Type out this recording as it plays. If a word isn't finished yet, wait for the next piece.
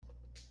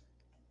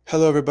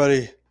Hello,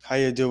 everybody. How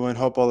you doing?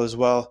 Hope all is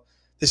well.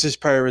 This is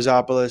Perry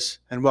Rizopoulos,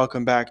 and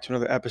welcome back to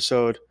another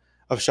episode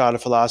of Shot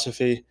of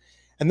Philosophy.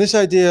 And this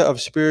idea of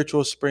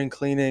spiritual spring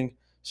cleaning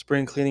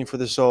for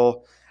the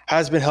soul,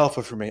 has been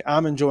helpful for me.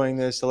 I'm enjoying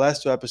this. The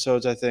last two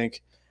episodes, I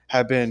think,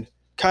 have been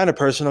kind of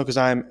personal because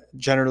I'm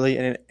generally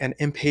an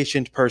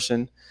impatient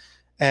person,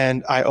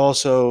 and I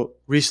also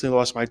recently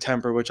lost my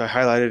temper, which I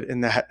highlighted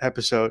in that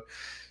episode.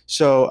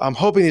 So I'm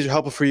hoping these are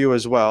helpful for you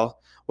as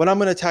well. What I'm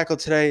going to tackle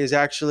today is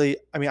actually,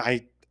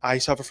 I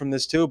suffer from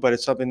this too, but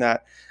it's something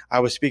that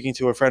I was speaking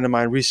to a friend of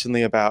mine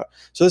recently about.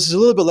 So this is a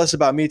little bit less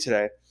about me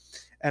today.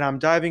 And I'm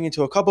diving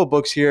into a couple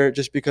books here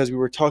just because we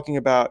were talking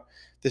about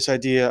this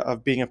idea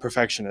of being a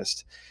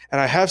perfectionist. And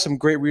I have some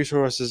great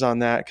resources on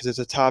that because it's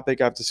a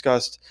topic I've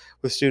discussed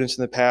with students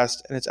in the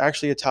past. And it's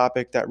actually a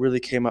topic that really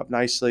came up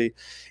nicely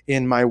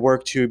in my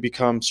work to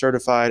become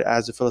certified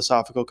as a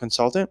philosophical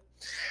consultant.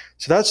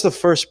 So that's the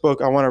first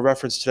book I want to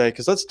reference today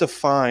because let's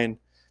define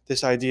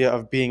this idea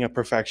of being a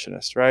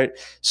perfectionist, right?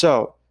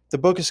 So the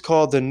book is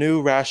called The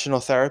New Rational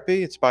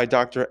Therapy. It's by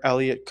Dr.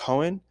 Elliot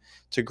Cohen.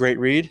 It's a great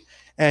read.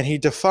 And he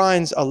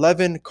defines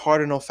 11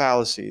 cardinal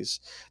fallacies.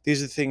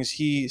 These are the things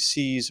he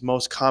sees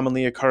most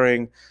commonly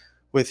occurring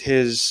with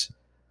his,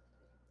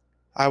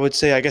 I would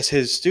say, I guess,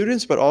 his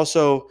students, but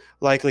also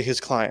likely his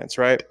clients,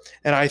 right?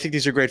 And I think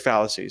these are great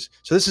fallacies.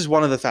 So this is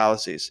one of the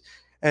fallacies,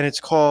 and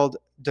it's called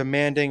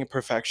demanding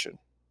perfection,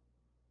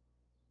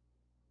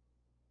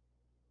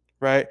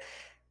 right?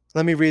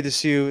 Let me read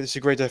this to you. This is a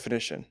great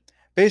definition.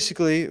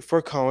 Basically,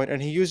 for Cohen,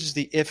 and he uses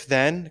the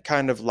if-then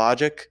kind of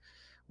logic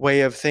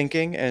way of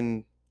thinking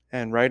and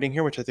writing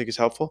here, which I think is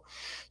helpful.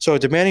 So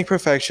demanding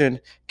perfection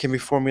can be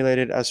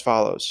formulated as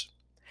follows.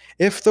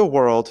 If the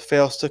world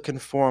fails to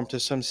conform to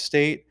some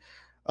state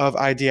of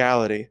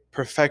ideality,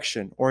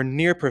 perfection, or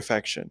near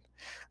perfection,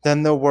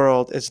 then the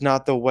world is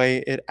not the way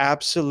it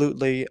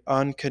absolutely,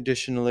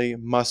 unconditionally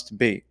must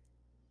be.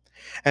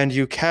 And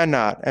you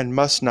cannot and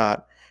must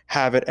not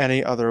have it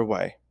any other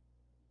way.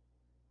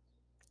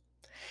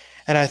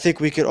 And I think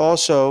we could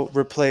also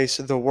replace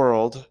the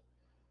world,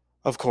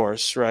 of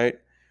course, right,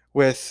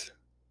 with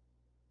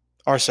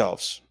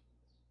ourselves.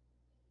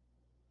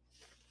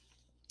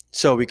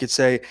 So we could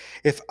say,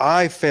 if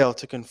I fail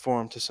to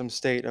conform to some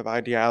state of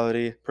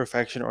ideality,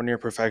 perfection, or near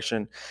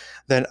perfection,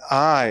 then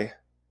I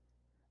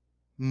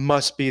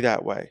must be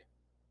that way.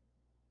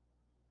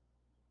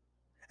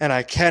 And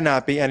I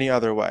cannot be any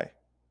other way.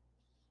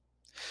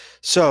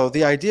 So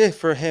the idea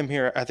for him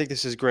here, I think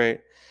this is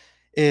great,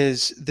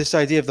 is this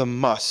idea of the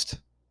must.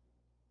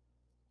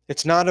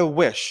 It's not a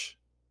wish,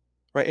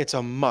 right? It's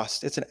a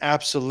must. It's an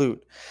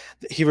absolute.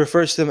 He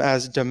refers to them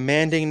as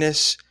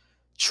demandingness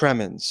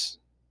tremens,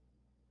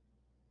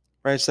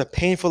 right? It's the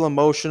painful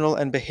emotional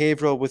and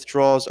behavioral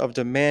withdrawals of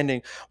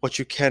demanding what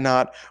you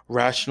cannot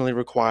rationally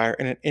require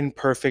in an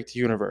imperfect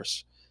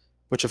universe,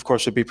 which of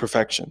course would be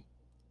perfection.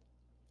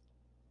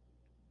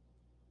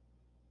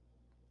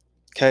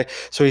 Okay,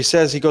 so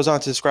he goes on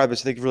to describe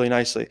this, I think, really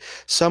nicely.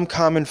 Some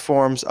common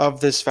forms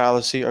of this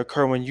fallacy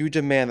occur when you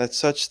demand that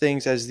such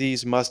things as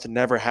these must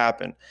never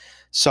happen.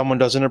 Someone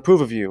doesn't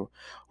approve of you,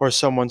 or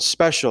someone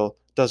special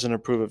doesn't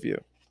approve of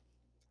you.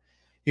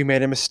 You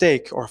made a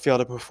mistake or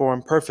failed to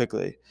perform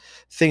perfectly.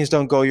 Things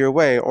don't go your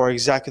way or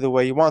exactly the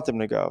way you want them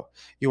to go.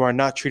 You are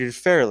not treated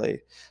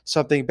fairly.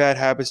 Something bad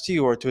happens to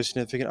you or to a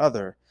significant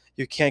other.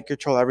 You can't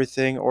control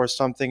everything or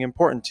something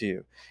important to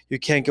you. You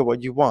can't get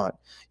what you want.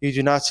 You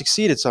do not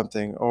succeed at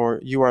something, or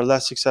you are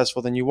less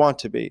successful than you want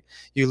to be.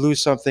 You lose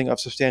something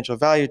of substantial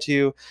value to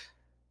you,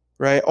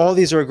 right? All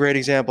these are great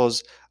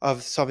examples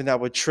of something that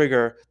would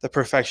trigger the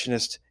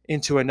perfectionist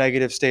into a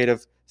negative state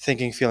of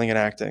thinking, feeling, and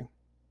acting.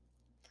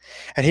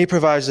 And he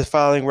provides the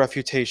following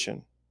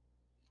refutation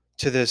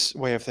to this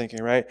way of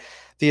thinking, right?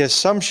 The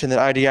assumption that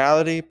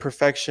ideality,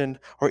 perfection,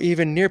 or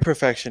even near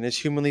perfection is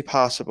humanly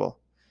possible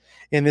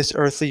in this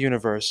earthly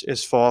universe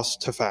is false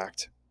to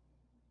fact.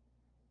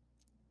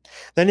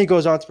 Then he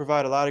goes on to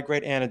provide a lot of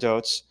great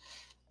anecdotes,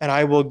 and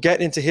I will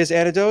get into his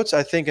anecdotes,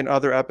 I think, in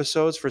other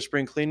episodes for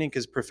spring cleaning,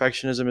 because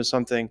perfectionism is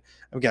something,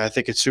 again, I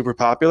think it's super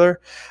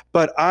popular.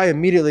 But I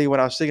immediately, when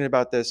I was thinking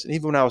about this, and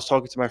even when I was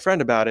talking to my friend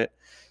about it,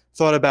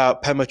 thought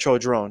about Pema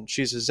Chodron.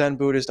 She's a Zen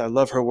Buddhist. I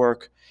love her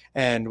work.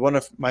 And one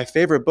of my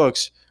favorite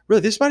books,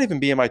 really, this might even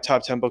be in my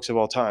top 10 books of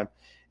all time,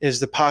 is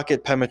The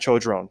Pocket Pema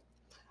Chodron.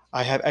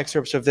 I have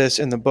excerpts of this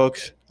in the book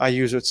I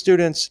use with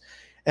students,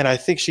 and I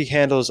think she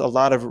handles a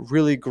lot of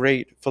really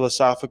great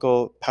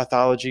philosophical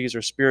pathologies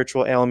or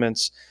spiritual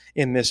ailments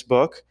in this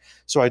book.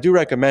 So I do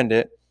recommend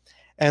it.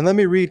 And let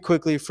me read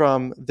quickly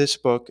from this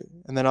book,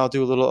 and then I'll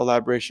do a little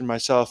elaboration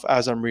myself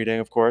as I'm reading,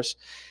 of course.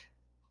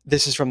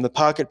 This is from The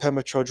Pocket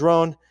Pema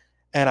Chodron,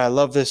 and I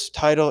love this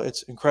title.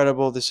 It's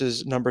incredible. This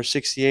is number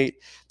 68.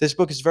 This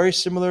book is very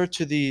similar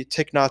to the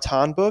Thich Nhat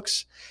Hanh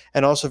books,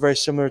 and also very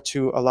similar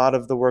to a lot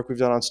of the work we've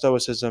done on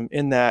Stoicism,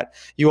 in that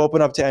you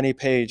open up to any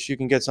page, you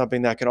can get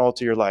something that can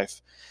alter your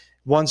life.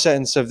 One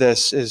sentence of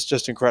this is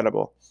just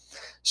incredible.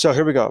 So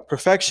here we go.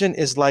 Perfection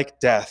is like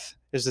death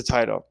is the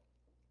title.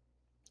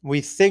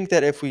 We think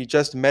that if we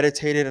just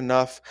meditated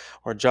enough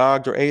or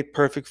jogged or ate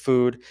perfect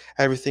food,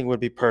 everything would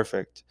be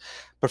perfect.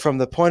 But from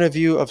the point of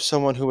view of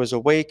someone who is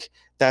awake,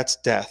 that's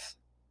death.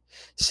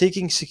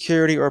 Seeking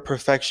security or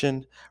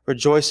perfection,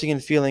 rejoicing in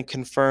feeling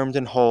confirmed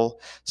and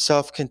whole,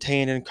 self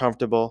contained and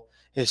comfortable,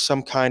 is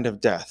some kind of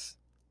death.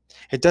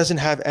 It doesn't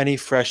have any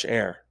fresh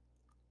air.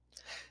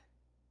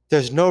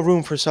 There's no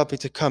room for something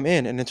to come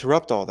in and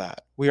interrupt all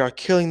that. We are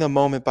killing the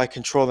moment by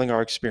controlling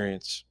our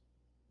experience.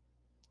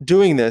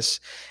 Doing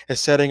this is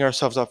setting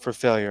ourselves up for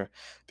failure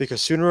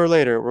because sooner or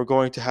later we're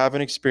going to have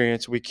an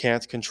experience we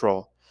can't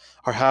control.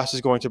 Our house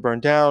is going to burn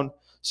down,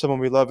 someone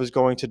we love is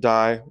going to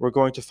die, we're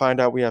going to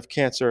find out we have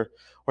cancer,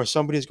 or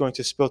somebody is going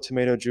to spill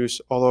tomato juice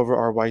all over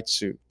our white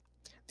suit.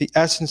 The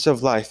essence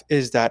of life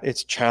is that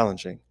it's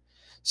challenging.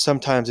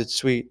 Sometimes it's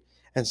sweet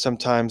and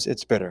sometimes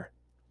it's bitter.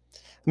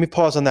 Let me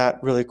pause on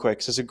that really quick.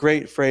 It's a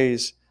great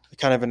phrase,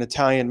 kind of an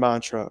Italian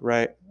mantra,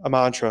 right? A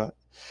mantra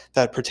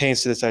that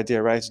pertains to this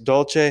idea, right? It's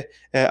dolce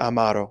e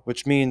amaro,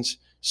 which means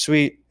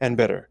sweet and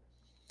bitter.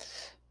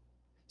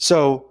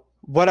 So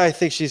what I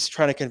think she's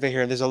trying to convey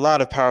here, and there's a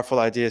lot of powerful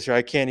ideas here.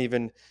 I can't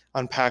even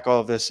unpack all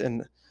of this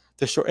in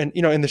the short, and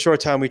in the short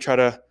time I try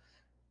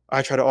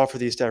to offer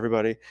these to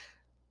everybody.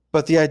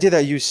 But the idea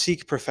that you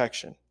seek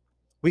perfection,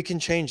 we can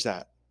change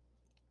that.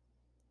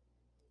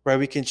 Right?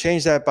 We can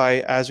change that by,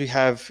 as we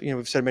have,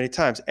 we've said many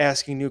times,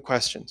 asking new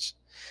questions.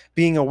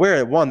 Being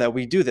aware, one, that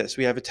we do this.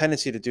 We have a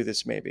tendency to do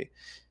this maybe.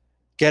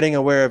 Getting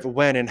aware of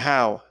when and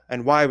how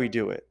and why we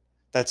do it.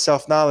 That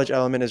self-knowledge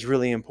element is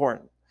really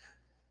important.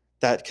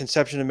 That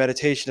conception of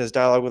meditation as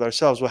dialogue with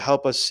ourselves will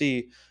help us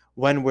see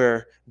when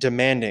we're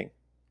demanding,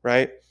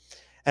 right?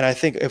 And I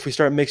think if we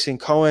start mixing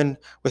Koan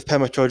with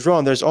Pema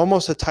Chodron, there's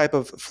almost a type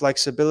of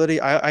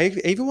flexibility. I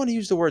even want to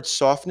use the word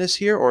softness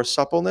here, or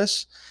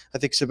suppleness, I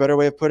think it's a better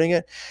way of putting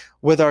it,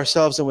 with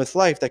ourselves and with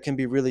life that can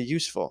be really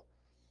useful.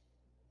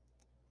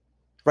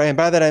 Right? And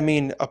by that I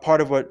mean a part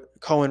of what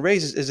Koan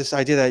raises is this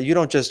idea that you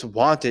don't just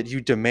want it,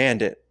 you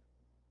demand it.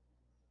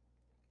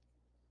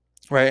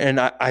 Right? And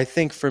I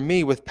think for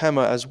me with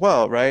Pema as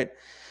well, right?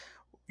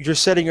 You're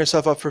setting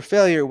yourself up for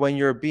failure when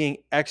you're being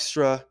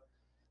extra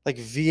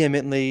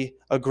vehemently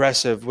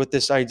aggressive with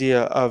this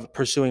idea of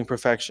pursuing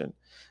perfection.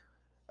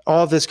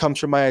 All of this comes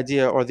from my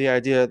idea, or the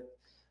idea,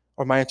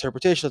 or my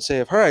interpretation, let's say,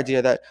 of her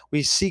idea that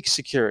we seek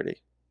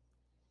security.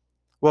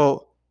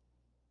 Well,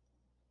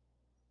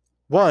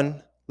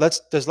 one,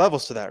 there's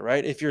levels to that,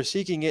 right? If you're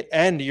seeking it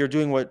and you're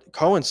doing what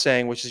Koan's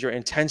saying, which is you're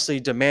intensely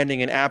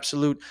demanding an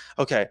absolute,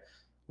 okay,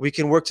 we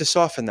can work to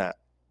soften that.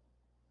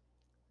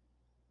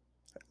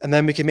 And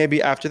then we can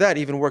maybe after that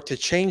even work to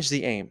change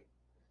the aim.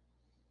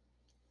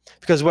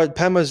 Because what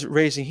Pema's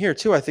raising here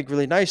too, I think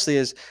really nicely,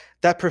 is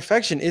that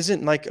perfection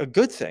isn't like a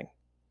good thing.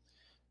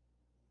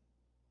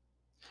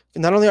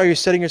 Not only are you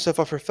setting yourself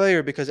up for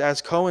failure because,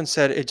 as Koan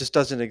said, it just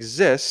doesn't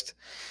exist,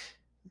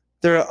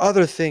 there are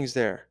other things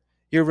there.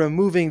 You're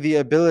removing the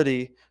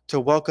ability to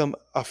welcome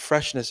a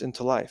freshness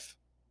into life.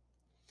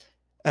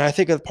 And I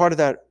think a part of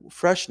that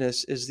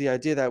freshness is the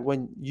idea that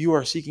when you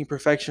are seeking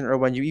perfection, or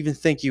when you even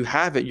think you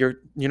have it, you're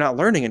not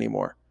learning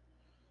anymore.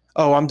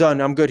 Oh, I'm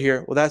done. I'm good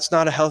here. Well, that's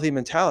not a healthy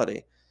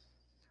mentality.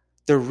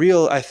 The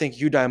real, I think,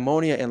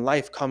 eudaimonia in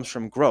life comes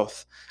from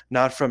growth,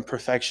 not from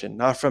perfection,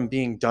 not from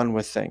being done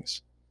with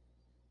things.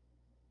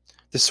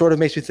 This sort of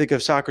makes me think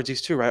of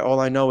Socrates too, right?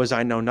 All I know is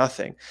I know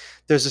nothing.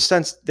 There's a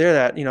sense there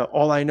that,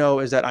 all I know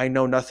is that I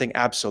know nothing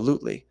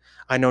absolutely.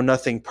 I know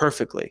nothing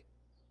perfectly.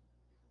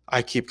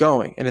 I keep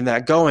going. And in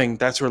that going,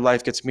 that's where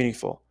life gets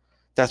meaningful.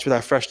 That's where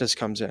that freshness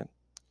comes in.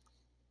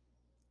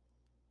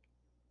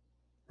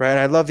 Right? And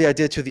I love the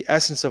idea too, the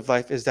essence of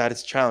life is that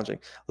it's challenging.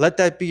 Let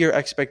that be your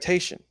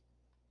expectation.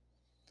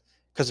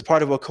 Because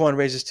part of what Koan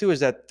raises too is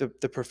that the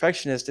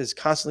perfectionist is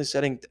constantly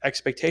setting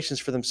expectations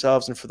for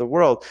themselves and for the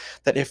world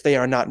that if they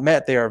are not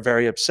met, they are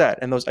very upset.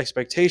 And those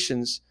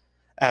expectations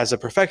as a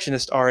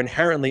perfectionist are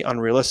inherently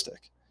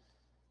unrealistic.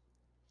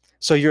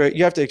 So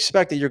you have to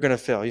expect that you're going to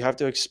fail. You have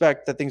to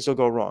expect that things will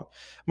go wrong.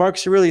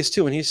 Marcus Aurelius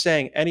too, when he's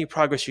saying any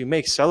progress you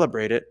make,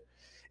 celebrate it,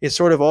 is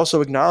sort of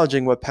also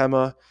acknowledging what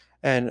Pema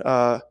and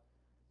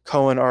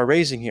Koan are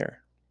raising here.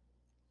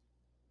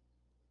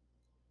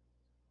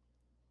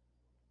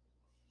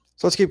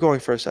 So let's keep going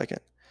for a second.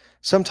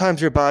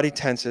 Sometimes your body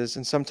tenses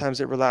and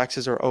sometimes it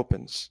relaxes or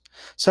opens.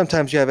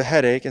 Sometimes you have a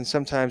headache and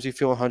sometimes you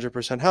feel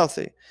 100%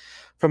 healthy.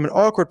 From an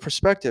awkward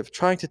perspective,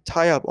 trying to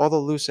tie up all the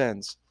loose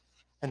ends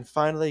and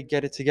finally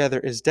get it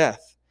together is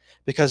death,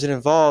 because it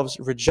involves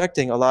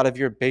rejecting a lot of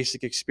your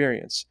basic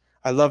experience.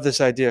 I love this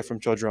idea from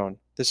Chodron.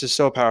 This is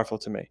so powerful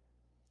to me.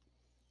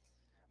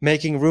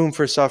 Making room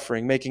for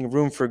suffering, making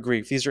room for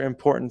grief. These are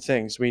important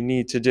things we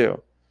need to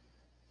do.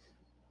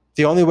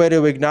 The only way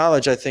to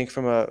acknowledge, I think,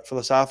 from a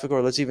philosophical,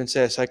 or let's even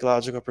say a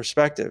psychological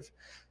perspective,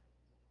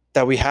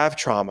 that we have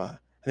trauma,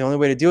 and the only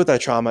way to deal with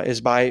that trauma is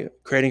by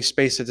creating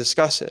space to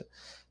discuss it.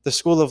 The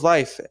School of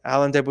Life,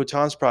 Alain de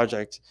Botton's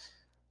project,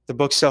 the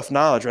book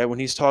Self-Knowledge, right? When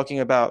he's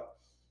talking about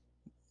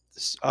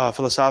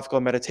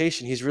philosophical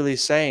meditation, he's really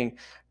saying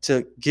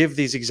to give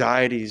these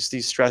anxieties,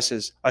 these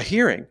stresses, a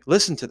hearing,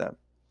 listen to them.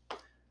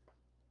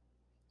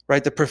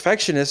 right? The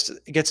perfectionist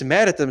gets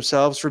mad at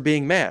themselves for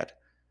being mad.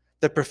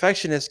 The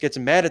perfectionist gets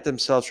mad at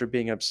themselves for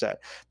being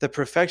upset. The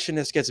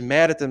perfectionist gets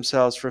mad at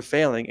themselves for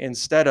failing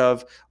instead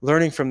of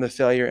learning from the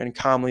failure and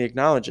calmly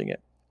acknowledging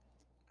it.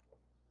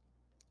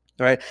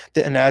 Right?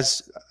 And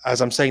as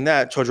I'm saying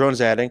that,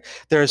 Chodron's adding,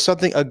 there is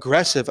something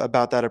aggressive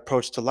about that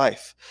approach to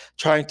life,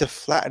 trying to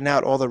flatten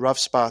out all the rough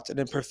spots and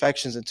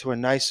imperfections into a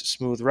nice,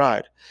 smooth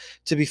ride.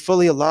 To be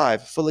fully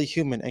alive, fully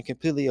human, and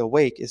completely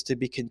awake is to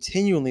be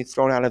continually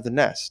thrown out of the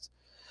nest.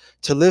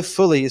 To live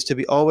fully is to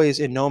be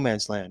always in no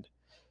man's land,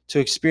 to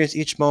experience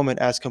each moment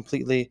as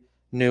completely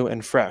new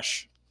and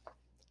fresh.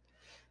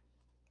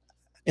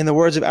 In the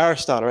words of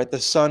Aristotle, right,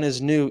 the sun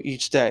is new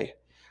each day.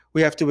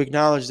 We have to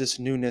acknowledge this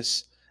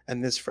newness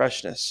and this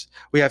freshness.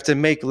 We have to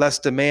make less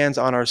demands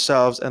on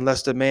ourselves and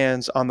less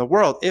demands on the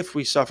world if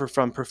we suffer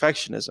from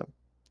perfectionism,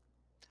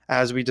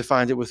 as we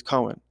defined it with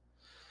Cohen.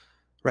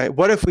 Right?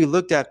 What if we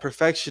looked at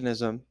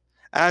perfectionism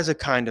as a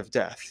kind of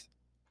death?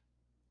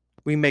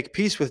 We make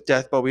peace with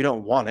death, but we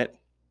don't want it.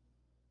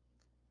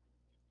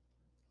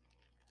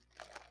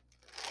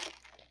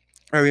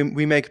 Or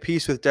we make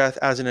peace with death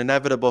as an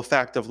inevitable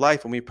fact of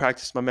life when we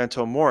practice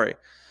memento mori.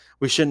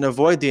 We shouldn't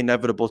avoid the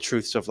inevitable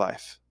truths of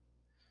life.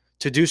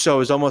 To do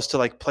so is almost to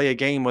like play a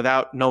game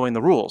without knowing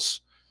the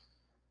rules.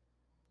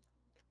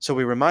 So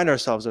we remind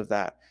ourselves of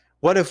that.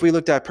 What if we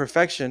looked at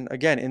perfection,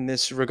 again, in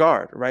this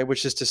regard, right?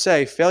 Which is to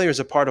say, failure is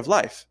a part of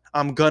life.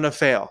 I'm gonna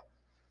fail.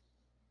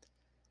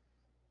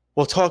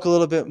 We'll talk a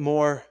little bit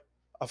more,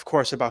 of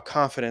course, about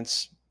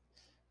confidence,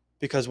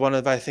 because one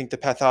of, I think, the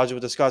pathology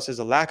we'll discuss is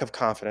a lack of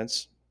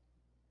confidence.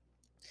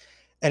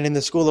 And in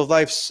the School of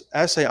Life's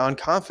essay on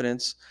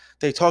confidence,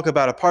 they talk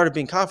about a part of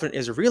being confident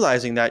is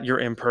realizing that you're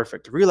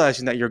imperfect,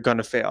 realizing that you're going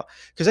to fail.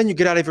 Because then you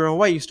get out of your own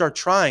way, you start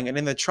trying, and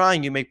in the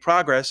trying, you make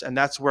progress, and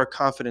that's where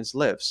confidence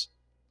lives.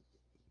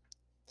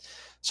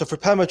 So for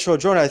Pema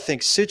Chodron, I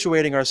think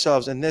situating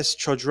ourselves in this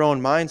Chodron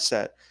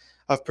mindset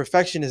of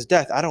perfection is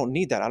death. I don't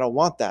need that. I don't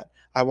want that.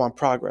 I want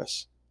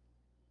progress.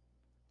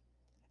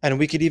 And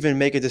we could even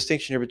make a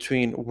distinction here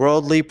between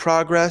worldly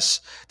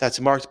progress that's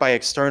marked by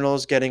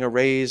externals, getting a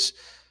raise,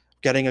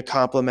 getting a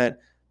compliment.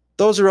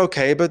 Those are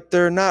okay, but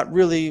they're not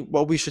really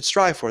what we should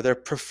strive for. They're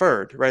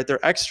preferred, right?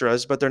 They're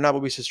extras, but they're not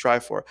what we should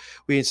strive for.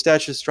 We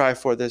instead should strive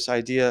for this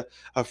idea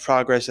of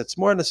progress that's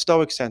more in a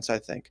Stoic sense, I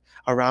think,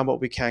 around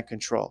what we can't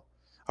control,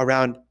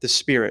 around the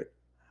spirit,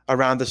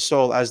 around the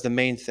soul as the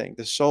main thing.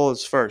 The soul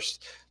is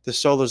first. The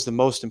soul is the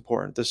most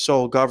important. The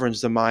soul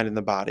governs the mind and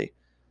the body.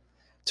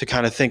 To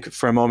kind of think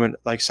for a moment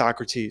like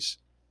Socrates.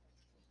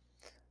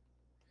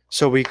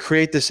 So we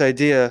create this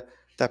idea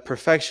that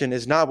perfection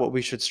is not what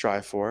we should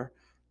strive for.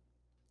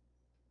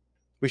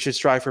 We should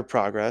strive for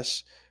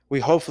progress. We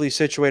hopefully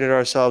situated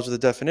ourselves with a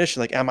definition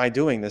like, am I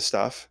doing this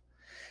stuff?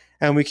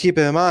 And we keep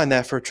in mind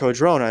that for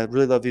Chodron, I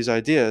really love these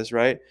ideas,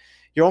 right?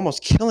 You're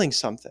almost killing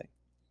something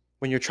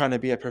when you're trying to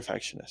be a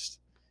perfectionist.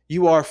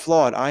 You are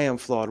flawed. I am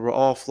flawed. We're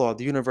all flawed.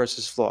 The universe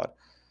is flawed.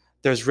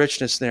 There's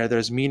richness there.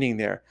 There's meaning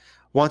there.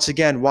 Once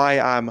again, why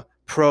I'm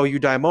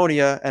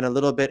pro-eudaimonia and a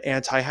little bit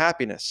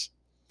anti-happiness.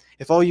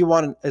 If all you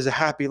want is a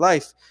happy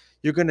life,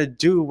 you're going to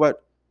do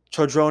what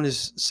Chodron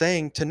is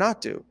saying to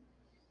not do.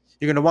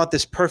 You're going to want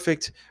this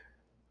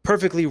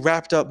perfectly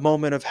wrapped up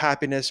moment of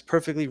happiness,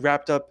 perfectly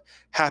wrapped up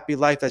happy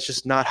life. That's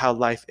just not how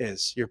life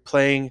is. You're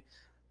playing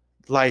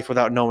life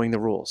without knowing the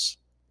rules.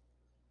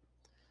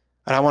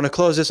 And I want to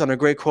close this on a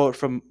great quote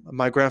from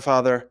my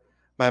grandfather,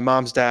 my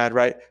mom's dad,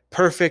 right?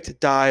 Perfect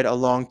died a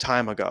long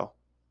time ago.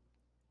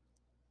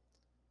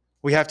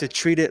 We have to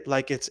treat it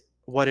like it's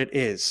what it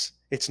is.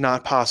 It's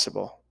not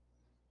possible.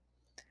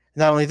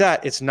 Not only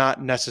that, it's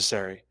not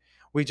necessary.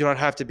 We do not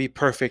have to be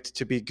perfect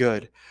to be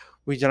good.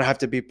 We do not have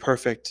to be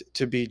perfect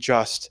to be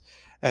just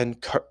and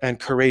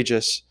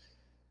courageous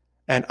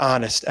and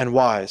honest and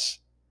wise.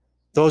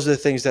 Those are the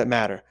things that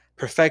matter.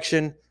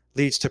 Perfection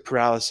leads to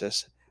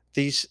paralysis.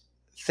 These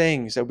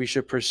things that we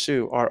should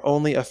pursue are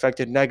only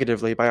affected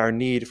negatively by our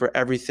need for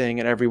everything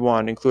and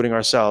everyone, including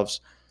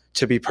ourselves,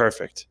 to be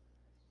perfect.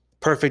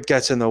 Perfect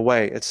gets in the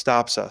way. It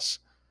stops us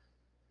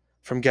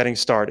from getting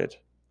started.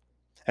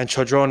 And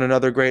Chodron,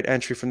 another great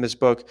entry from this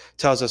book,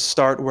 tells us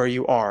start where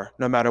you are,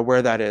 no matter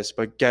where that is,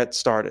 but get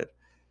started.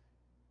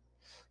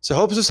 So I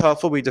hope this is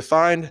helpful. We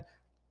defined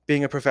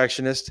being a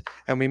perfectionist,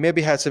 and we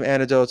maybe had some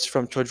anecdotes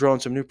from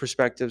Chodron, some new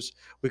perspectives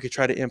we could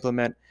try to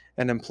implement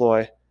and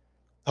employ.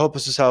 I hope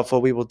this is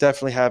helpful. We will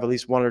definitely have at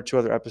least one or two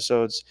other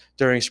episodes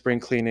during spring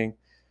cleaning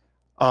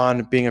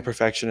on being a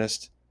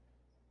perfectionist.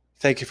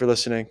 Thank you for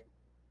listening,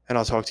 and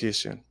I'll talk to you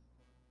soon.